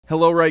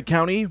Hello, Wright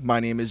County.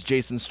 My name is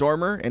Jason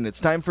Stormer, and it's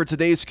time for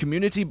today's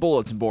Community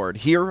Bulletin Board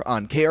here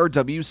on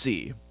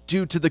KRWC.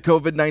 Due to the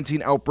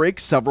COVID-19 outbreak,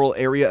 several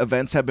area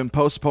events have been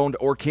postponed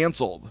or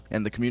canceled,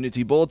 and the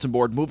Community Bulletin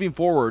Board moving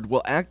forward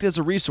will act as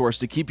a resource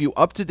to keep you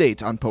up to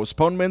date on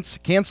postponements,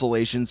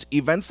 cancellations,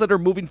 events that are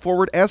moving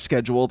forward as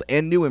scheduled,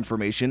 and new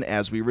information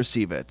as we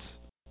receive it.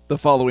 The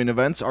following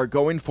events are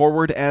going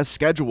forward as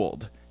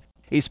scheduled.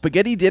 A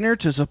spaghetti dinner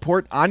to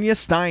support Anya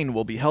Stein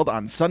will be held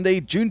on Sunday,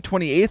 June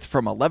 28th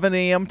from 11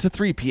 a.m. to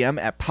 3 p.m.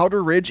 at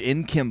Powder Ridge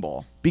in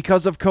Kimball.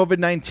 Because of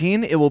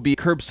COVID-19, it will be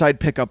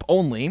curbside pickup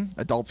only.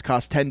 Adults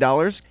cost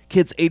 $10,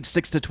 kids age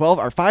 6 to 12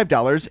 are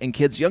 $5, and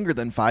kids younger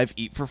than 5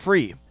 eat for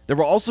free. There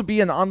will also be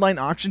an online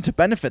auction to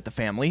benefit the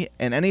family,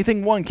 and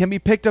anything won can be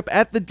picked up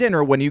at the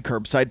dinner when you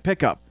curbside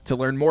pickup. To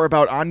learn more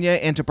about Anya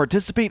and to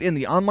participate in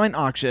the online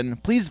auction,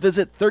 please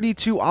visit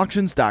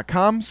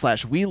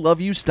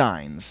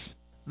 32auctions.com/WeLoveYouSteins.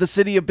 The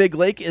City of Big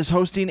Lake is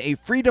hosting a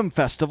Freedom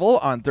Festival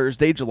on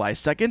Thursday, July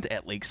 2nd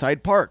at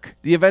Lakeside Park.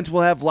 The event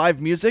will have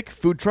live music,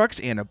 food trucks,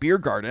 and a beer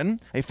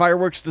garden. A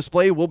fireworks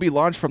display will be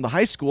launched from the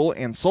high school,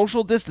 and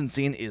social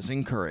distancing is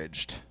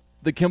encouraged.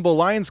 The Kimball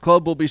Lions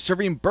Club will be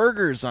serving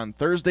burgers on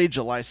Thursday,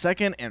 July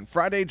 2nd and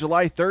Friday,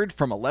 July 3rd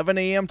from 11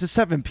 a.m. to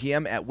 7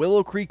 p.m. at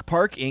Willow Creek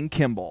Park in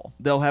Kimball.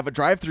 They'll have a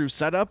drive-thru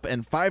setup,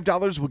 and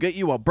 $5 will get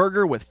you a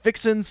burger with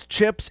fixins,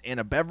 chips, and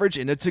a beverage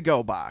in a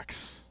to-go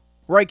box.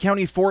 Wright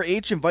County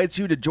 4-H invites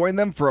you to join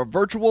them for a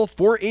virtual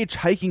 4-H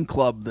hiking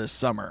club this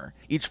summer.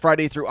 Each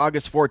Friday through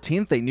August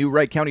 14th, a new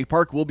Wright County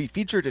park will be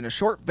featured in a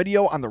short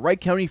video on the Wright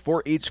County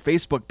 4-H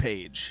Facebook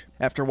page.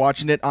 After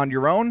watching it on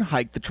your own,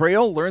 hike the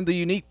trail, learn the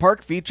unique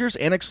park features,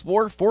 and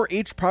explore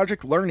 4-H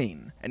project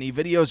learning. Any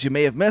videos you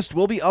may have missed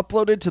will be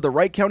uploaded to the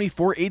Wright County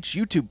 4-H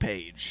YouTube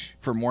page.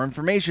 For more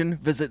information,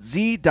 visit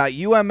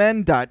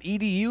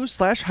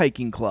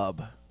z.umn.edu/hiking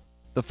club.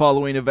 The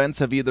following events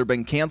have either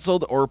been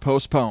canceled or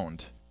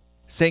postponed.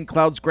 St.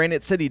 Cloud's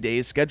Granite City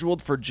Days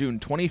scheduled for June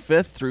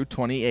 25th through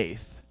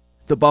 28th.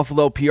 The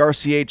Buffalo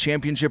PRCA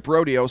Championship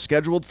Rodeo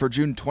scheduled for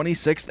June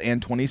 26th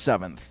and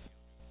 27th.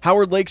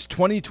 Howard Lake's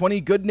 2020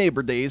 Good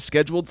Neighbor Days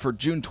scheduled for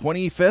June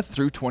 25th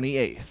through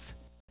 28th.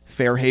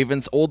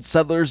 Fairhaven's Old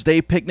Settlers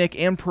Day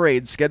Picnic and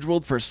Parade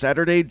scheduled for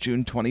Saturday,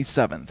 June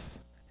 27th.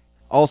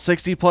 All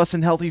 60+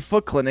 and Healthy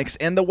Foot Clinics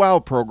and the WOW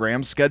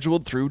program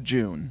scheduled through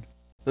June.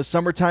 The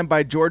Summertime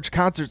by George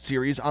concert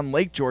series on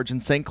Lake George in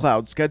St.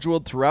 Cloud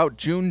scheduled throughout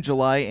June,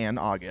 July, and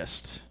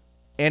August.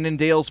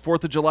 Annandale's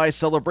 4th of July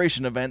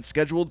celebration event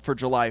scheduled for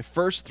July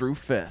 1st through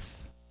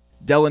 5th.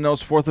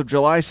 Delano's 4th of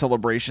July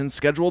celebration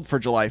scheduled for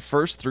July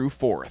 1st through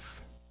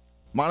 4th.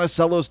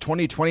 Monticello's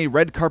 2020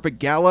 Red Carpet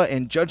Gala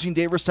and Judging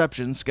Day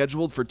reception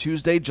scheduled for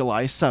Tuesday,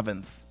 July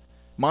 7th.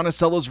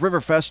 Monticello's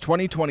Riverfest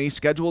 2020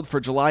 scheduled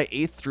for July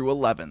 8th through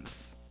 11th.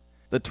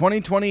 The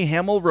 2020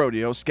 Hamel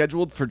Rodeo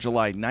scheduled for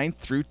July 9th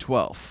through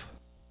 12th.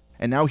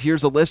 And now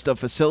here's a list of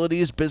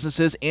facilities,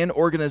 businesses, and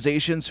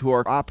organizations who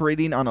are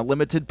operating on a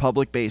limited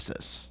public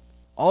basis.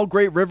 All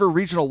Great River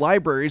Regional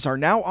Libraries are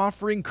now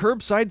offering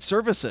curbside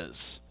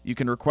services. You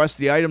can request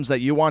the items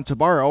that you want to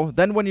borrow,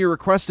 then when your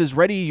request is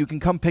ready, you can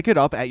come pick it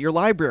up at your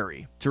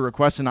library. To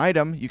request an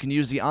item, you can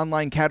use the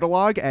online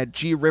catalog at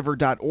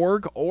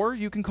griver.org, or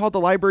you can call the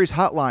library's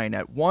hotline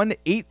at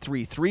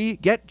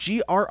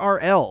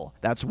 1-833-GET-GRRL.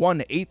 That's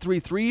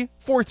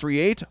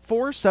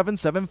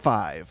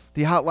 1-833-438-4775.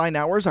 The hotline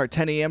hours are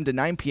 10 a.m. to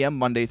 9 p.m.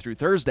 Monday through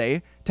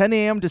Thursday, 10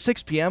 a.m. to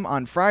 6 p.m.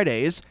 on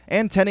Fridays,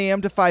 and 10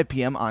 a.m. to 5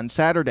 p.m. on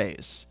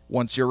Saturdays.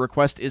 Once your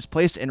request is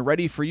placed and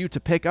ready for you to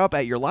pick up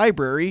at your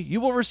library,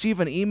 you will receive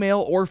an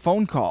email or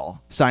phone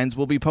call. Signs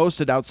will be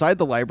posted outside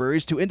the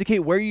libraries to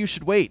indicate where you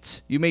should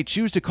wait. You may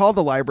choose to call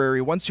the library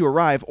once you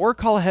arrive or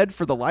call ahead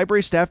for the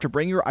library staff to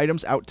bring your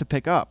items out to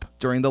pick up.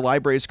 During the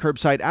library's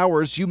curbside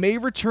hours, you may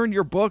return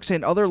your books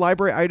and other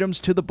library items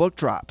to the book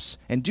drops,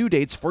 and due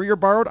dates for your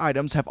borrowed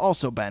items have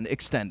also been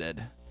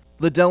extended.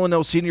 The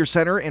Delano Senior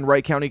Center and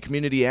Wright County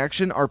Community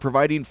Action are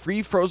providing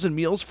free frozen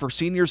meals for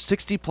seniors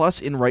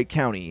 60+ in Wright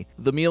County.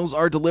 The meals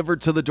are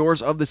delivered to the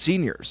doors of the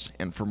seniors,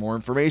 and for more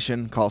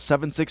information, call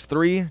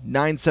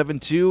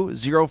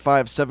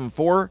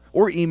 763-972-0574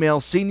 or email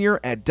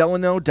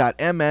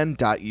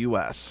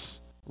senior@delano.mn.us.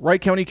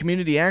 Wright County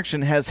Community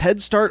Action has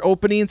Head Start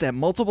openings at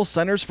multiple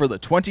centers for the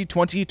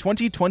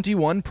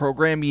 2020-2021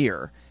 program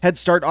year. Head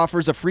Start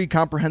offers a free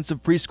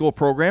comprehensive preschool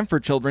program for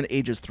children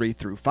ages 3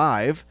 through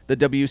 5. The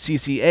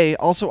WCCA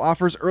also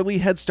offers early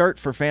Head Start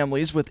for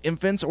families with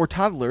infants or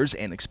toddlers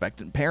and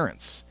expectant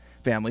parents.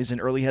 Families in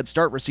Early Head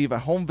Start receive a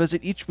home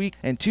visit each week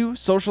and 2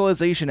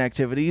 socialization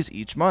activities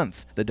each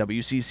month. The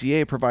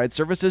WCCA provides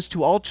services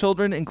to all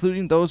children,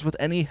 including those with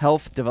any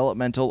health,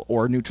 developmental,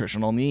 or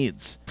nutritional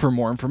needs. For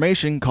more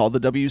information, call the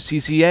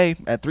WCCA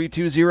at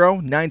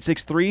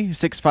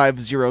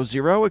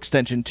 320-963-6500,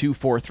 extension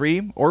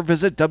 243, or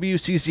visit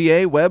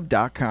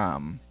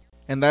WCCAweb.com.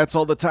 And that's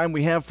all the time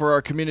we have for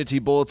our community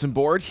bulletin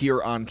board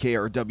here on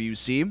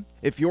KRWC.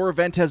 If your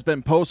event has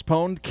been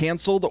postponed,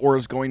 canceled, or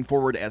is going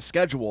forward as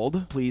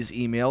scheduled, please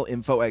email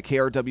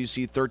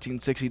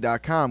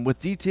info@krwc1360.com with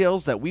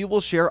details that we will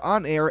share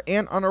on air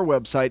and on our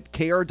website,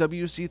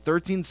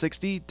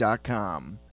 krwc1360.com.